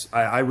for us.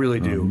 I really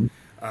do.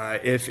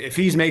 If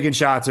he's making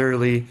shots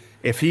early,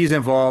 if he's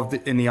involved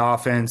in the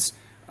offense,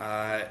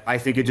 I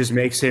think it just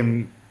makes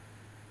him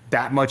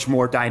that much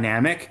more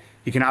dynamic.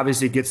 He can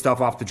obviously get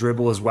stuff off the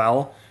dribble as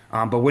well.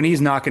 But when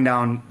he's knocking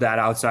down that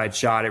outside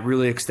shot, it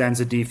really extends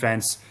the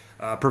defense,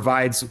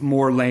 provides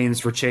more lanes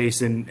for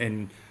Chase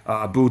and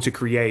Boo to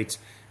create.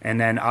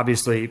 And then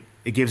obviously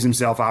it gives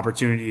himself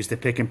opportunities to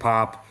pick and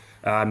pop,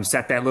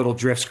 set that little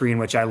drift screen,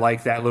 which I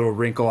like that little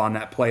wrinkle on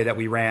that play that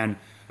we ran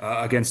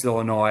against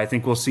Illinois. I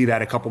think we'll see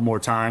that a couple more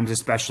times,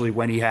 especially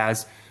when he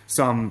has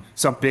some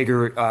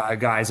bigger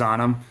guys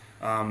on him.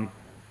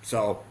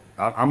 So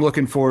I'm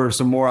looking for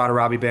some more out of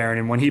Robbie Barron.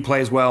 And when he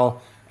plays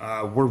well,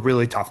 we're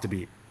really tough to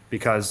beat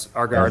because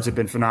our guards have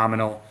been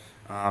phenomenal.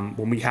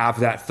 When we have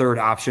that third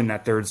option,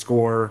 that third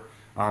scorer,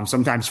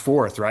 sometimes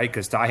fourth, right?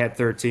 Because Ty had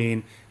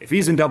 13. If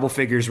he's in double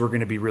figures, we're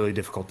going to be really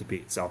difficult to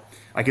beat. So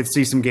I could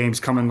see some games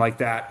coming like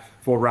that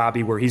for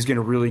Robbie where he's going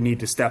to really need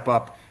to step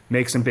up,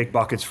 make some big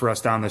buckets for us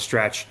down the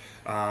stretch,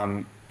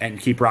 and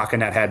keep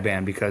rocking that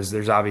headband because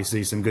there's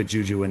obviously some good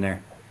juju in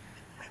there.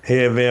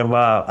 Headband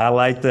Bob, I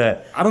like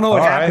that. I don't know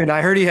what happened. Right.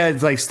 I heard he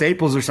had like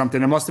staples or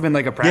something. It must have been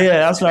like a practice. Yeah,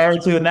 that's what I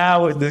heard too.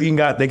 Now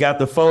they got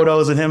the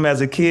photos of him as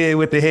a kid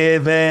with the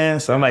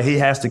headband. So I'm like, he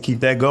has to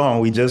keep that going.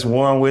 We just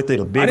won with it.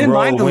 A big I didn't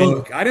mind the win.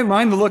 look. I didn't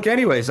mind the look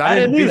anyways. I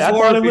didn't either. I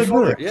thought it looked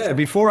good. Yeah,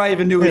 before I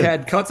even knew he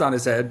had cuts on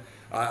his head,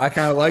 I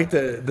kind of liked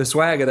the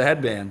swag of the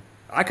headband.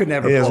 I could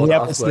never pull it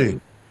off.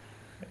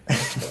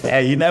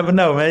 Hey, you never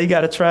know, man. You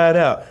got to try it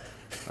out.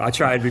 I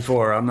tried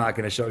before. I'm not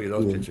going to show you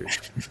those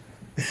pictures.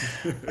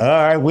 All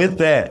right, with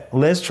that,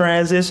 let's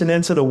transition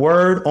into the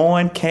word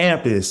on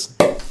campus.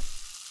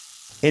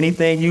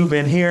 Anything you've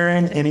been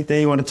hearing,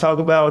 anything you want to talk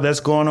about that's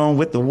going on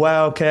with the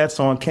Wildcats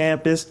on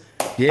campus?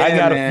 Yeah, I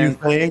got man. a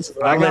few things.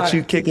 I'll let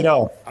you kick it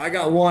off. I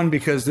got one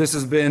because this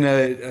has been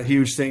a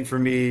huge thing for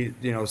me,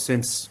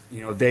 since,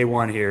 day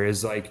one here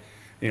is like,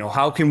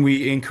 how can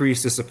we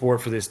increase the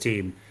support for this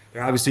team?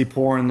 They're obviously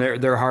pouring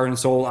their heart and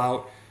soul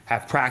out,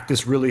 have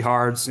practiced really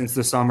hard since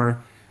the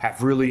summer,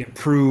 have really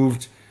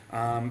improved.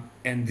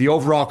 And the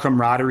overall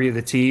camaraderie of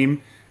the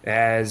team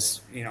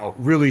has,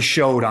 really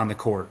showed on the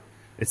court.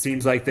 It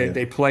seems like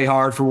they play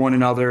hard for one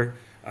another.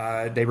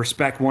 They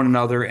respect one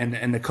another,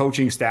 and the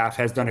coaching staff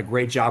has done a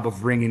great job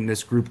of bringing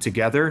this group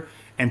together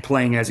and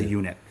playing as a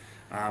unit.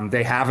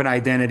 They have an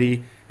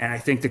identity, and I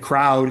think the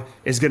crowd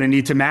is going to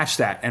need to match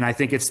that. And I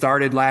think it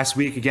started last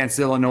week against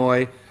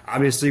Illinois.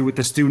 Obviously, with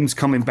the students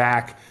coming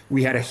back,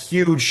 we had a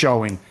huge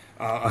showing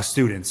of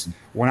students.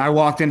 When I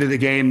walked into the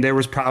game, there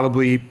was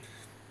probably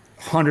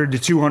 100 to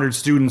 200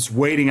 students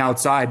waiting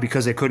outside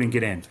because they couldn't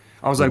get in.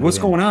 I was like, what's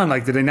going on?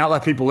 Like, did they not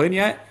let people in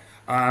yet?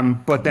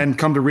 But then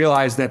come to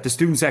realize that the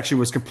student section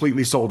was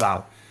completely sold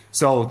out.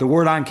 So the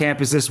word on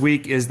campus this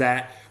week is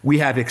that we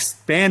have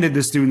expanded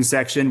the student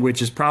section,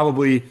 which is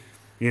probably,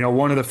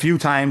 one of the few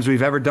times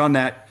we've ever done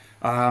that.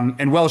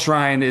 And Welsh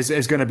Ryan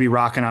is going to be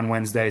rocking on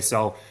Wednesday.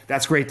 So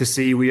that's great to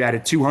see. We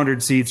added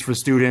 200 seats for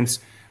students.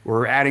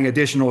 We're adding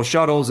additional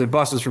shuttles and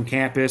buses from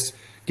campus,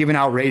 giving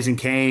out Raising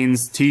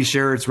Canes,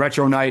 T-shirts,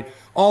 Retro Night,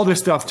 all this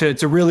stuff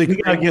to really. We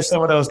got to get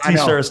some of those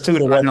T-shirts too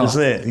to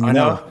represent. I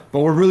know.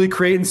 But we're really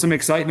creating some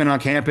excitement on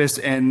campus,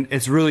 and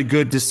it's really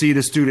good to see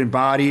the student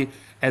body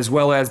as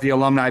well as the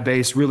alumni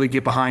base really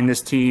get behind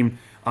this team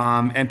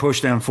and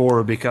push them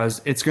forward,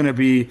 because it's going to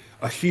be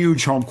a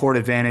huge home court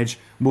advantage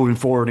moving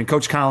forward. And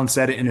Coach Collins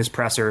said it in his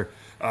presser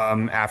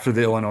after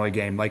the Illinois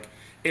game. Like,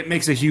 it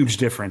makes a huge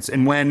difference.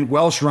 And when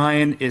Welsh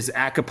Ryan is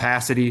at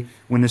capacity,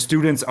 when the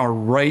students are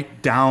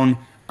right down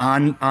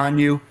on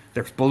you,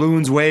 there's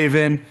balloons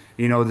waving,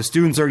 the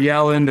students are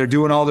yelling, they're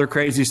doing all their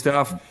crazy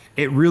stuff,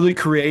 it really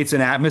creates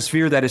an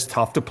atmosphere that is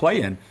tough to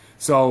play in.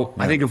 So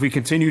I think if we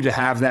continue to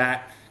have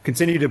that,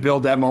 continue to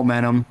build that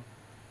momentum,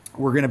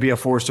 we're going to be a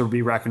force to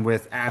be reckoned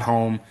with at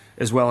home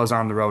as well as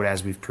on the road,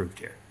 as we've proved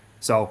here.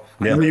 So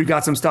I know you've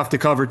got some stuff to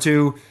cover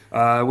too,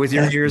 with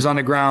your ears on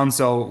the ground.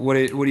 So what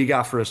do you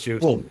got for us,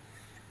 Juice? Cool.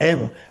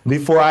 And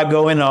before I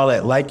go into all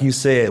that, like you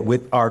said,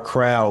 with our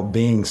crowd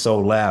being so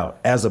loud,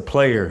 as a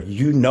player,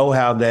 you know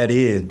how that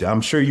is.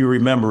 I'm sure you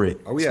remember it,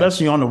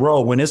 especially on the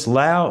road. When it's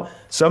loud,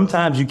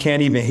 sometimes you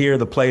can't even hear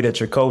the play that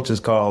your coach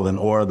is calling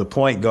or the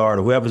point guard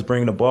or whoever's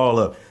bringing the ball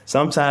up.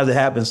 Sometimes it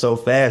happens so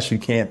fast you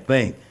can't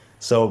think.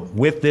 So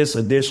with this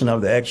addition of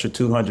the extra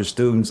 200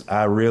 students,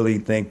 I really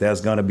think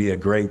that's going to be a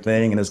great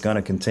thing, and it's going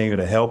to continue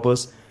to help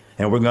us.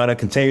 And we're going to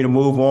continue to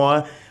move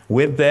on.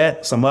 With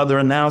that, some other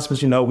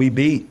announcements. We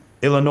beat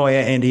Illinois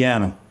and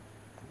Indiana,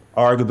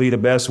 arguably the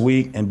best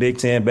week in Big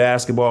Ten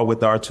basketball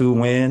with our 2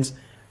 wins.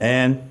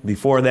 And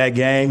before that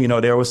game,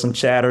 there was some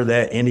chatter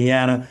that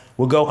Indiana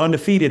will go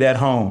undefeated at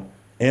home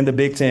in the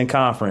Big Ten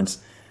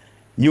Conference.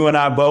 You and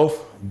I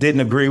both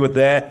didn't agree with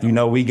that.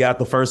 We got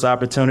the first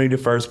opportunity, the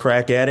first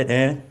crack at it,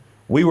 and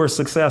we were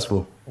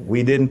successful.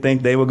 We didn't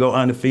think they would go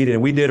undefeated,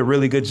 and we did a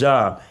really good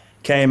job.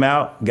 Came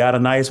out, got a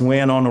nice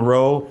win on the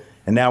road,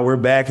 and now we're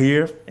back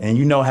here. And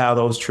you know how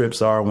those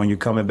trips are when you're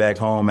coming back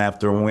home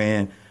after a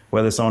win,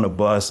 whether it's on the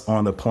bus,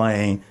 on the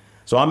plane.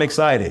 So I'm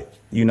excited.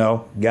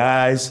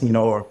 Guys,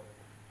 are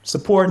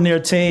supporting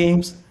their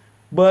teams,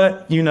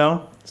 but,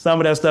 some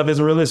of that stuff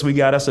isn't realistic. We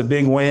got us a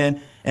big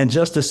win. And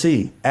just to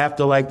see,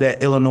 after like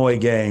that Illinois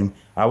game,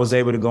 I was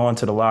able to go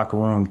into the locker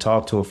room,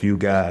 talk to a few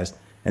guys,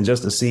 and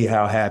just to see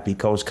how happy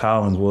Coach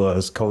Collins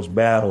was, Coach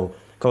Battle,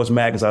 Coach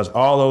McIntosh,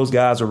 all those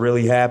guys are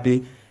really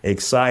happy,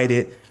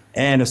 excited.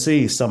 And to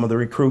see some of the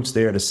recruits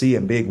there, to see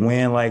a big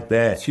win like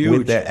that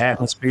with that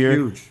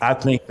atmosphere, I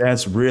think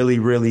that's really,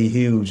 really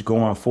huge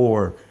going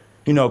forward.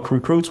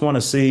 Recruits want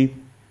to see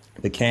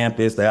the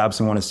campus. They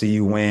obviously want to see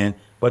you win.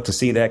 But to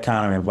see that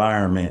kind of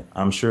environment,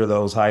 I'm sure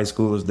those high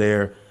schoolers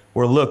there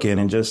were looking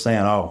and just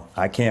saying, oh,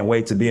 I can't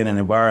wait to be in an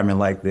environment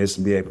like this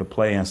and be able to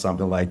play in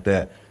something like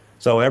that.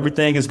 So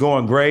everything is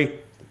going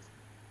great.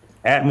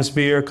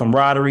 Atmosphere,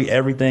 camaraderie,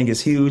 everything is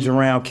huge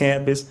around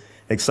campus.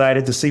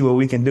 Excited to see what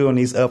we can do in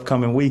these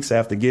upcoming weeks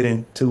after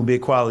getting 2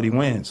 big quality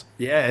wins.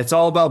 Yeah, it's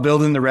all about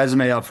building the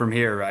resume up from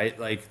here, right?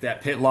 Like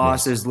that Pitt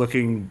loss is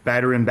looking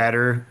better and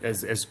better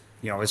as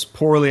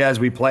poorly as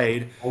we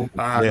played.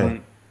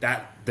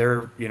 That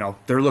they're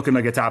looking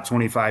like a top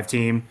 25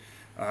 team.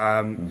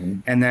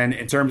 And then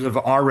in terms of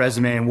our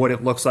resume and what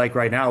it looks like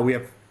right now, we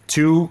have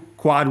 2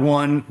 quad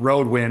 1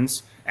 road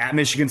wins at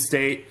Michigan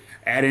State,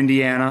 at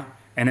Indiana,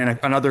 and then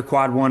another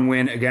quad 1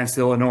 win against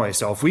Illinois.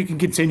 So if we can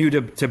continue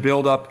to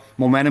build up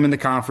momentum in the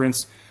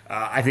conference,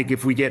 I think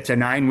if we get to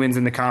 9 wins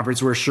in the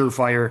conference, we're a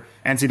surefire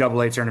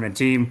NCAA tournament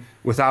team,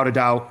 without a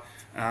doubt.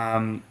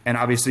 And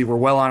obviously we're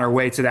well on our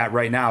way to that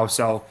right now.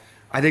 So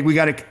I think we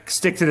got to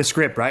stick to the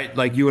script, right?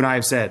 Like you and I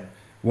have said,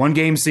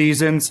 1-game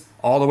seasons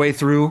all the way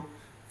through,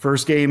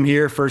 First game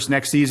here, first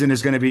next season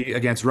is going to be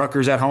against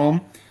Rutgers at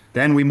home.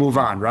 Then we move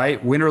on,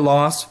 right? Win or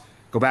loss,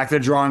 go back to the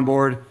drawing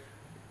board.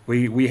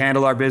 We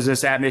handle our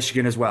business at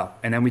Michigan as well.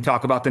 And then we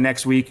talk about the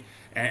next week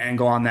and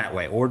go on that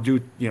way, or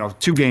do,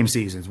 2-game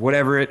seasons,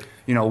 whatever it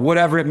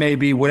may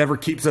be, whatever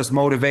keeps us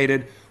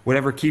motivated,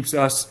 whatever keeps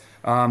us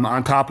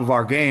on top of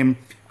our game,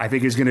 I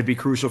think is going to be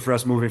crucial for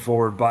us moving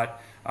forward.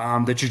 But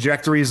the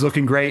trajectory is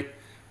looking great.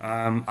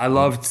 I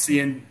loved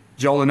seeing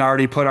Joe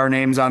Lunardi put our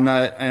names on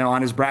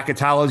on his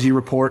bracketology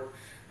report.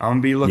 I'm going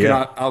to be looking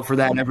out for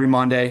that every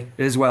Monday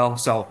as well.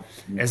 So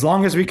as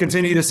long as we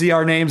continue to see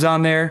our names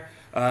on there,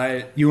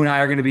 you and I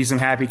are going to be some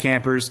happy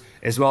campers,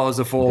 as well as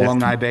the full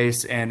alumni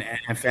base and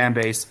fan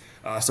base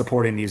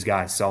supporting these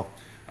guys. So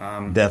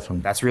definitely,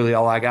 that's really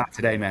all I got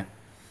today, man.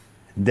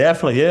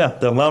 Definitely, yeah.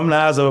 The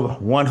alumni are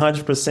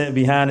 100%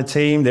 behind the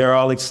team. They're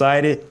all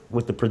excited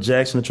with the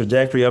projection, the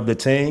trajectory of the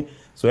team.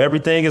 So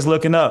everything is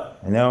looking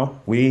up.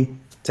 We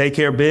take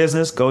care of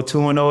business, go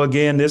 2-0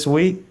 again this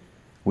week.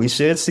 We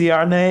should see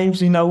our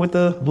names, with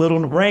the little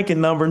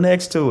ranking number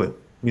next to it.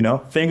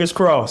 Fingers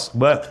crossed.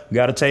 But we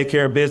got to take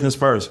care of business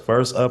first.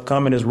 First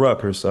upcoming is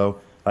Rutgers.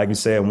 So, like you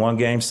said,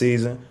 1-game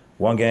season,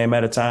 1 game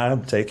at a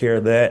time. Take care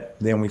of that.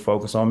 Then we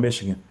focus on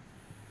Michigan.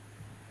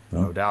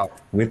 No doubt.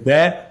 With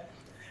that,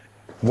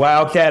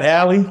 Wildcat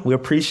Alley, we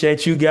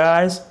appreciate you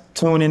guys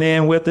tuning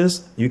in with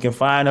us. You can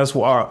find us,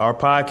 our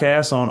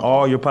podcast, on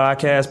all your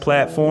podcast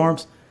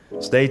platforms.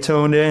 Stay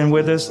tuned in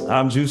with us.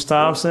 I'm Juice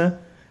Thompson.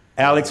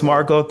 Alex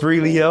Marco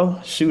 3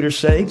 Leo, Shooter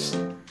Shakes.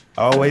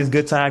 Always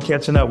good time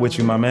catching up with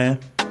you, my man.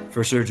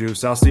 For sure,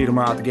 Juice. I'll see you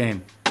tomorrow at the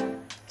game.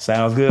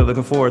 Sounds good.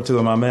 Looking forward to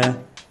it, my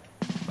man.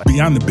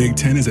 Beyond the Big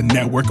Ten is a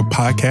network of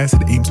podcasts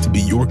that aims to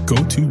be your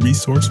go-to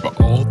resource for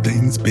all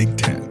things Big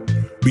Ten.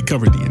 We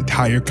cover the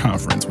entire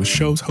conference with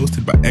shows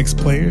hosted by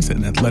ex-players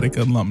and athletic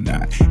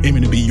alumni,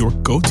 aiming to be your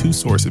go-to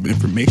source of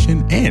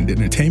information and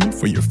entertainment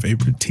for your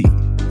favorite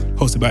team.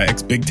 Hosted by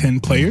ex-Big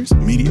Ten players,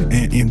 media,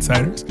 and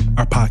insiders,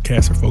 our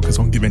podcasts are focused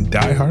on giving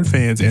diehard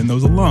fans and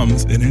those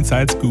alums an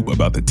inside scoop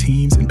about the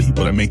teams and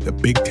people that make the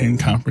Big Ten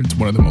Conference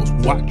one of the most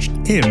watched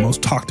and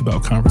most talked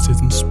about conferences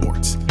in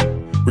sports.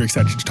 We're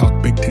excited to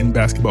talk Big Ten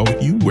basketball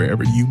with you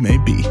wherever you may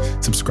be.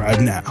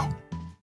 Subscribe now.